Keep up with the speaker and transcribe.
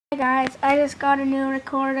Hey guys, I just got a new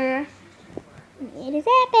recorder. It is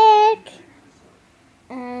epic.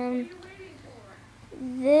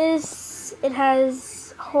 It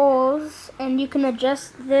has holes, and you can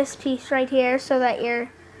adjust this piece right here so that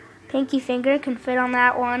your pinky finger can fit on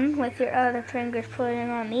that one with your other fingers putting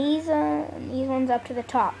on these ones up to the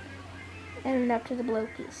top and up to the blue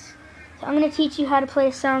piece. So I'm going to teach you how to play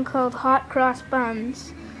a song called Hot Cross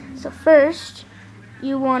Buns. So first,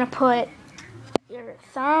 you want to put your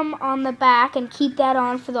thumb on the back and keep that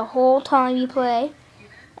on for the whole time you play.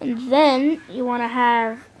 And then you want to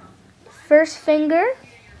have first finger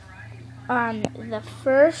on the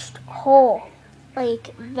first hole,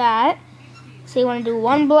 like that. So you want to do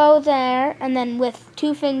one blow there, and then with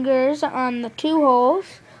two fingers on the two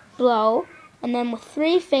holes, blow. And then with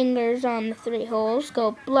three fingers on the three holes,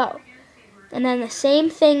 go blow. And then the same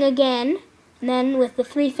thing again, and then with the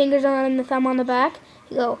three fingers on and the thumb on the back,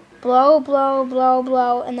 you go blow, blow, blow,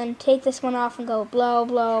 blow, and then take this one off and go blow,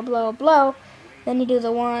 blow, blow, blow. Then you do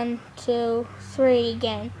the 1, 2, 3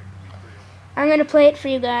 again. I'm going to play it for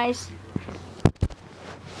you guys.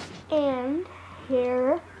 And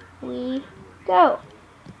here we go.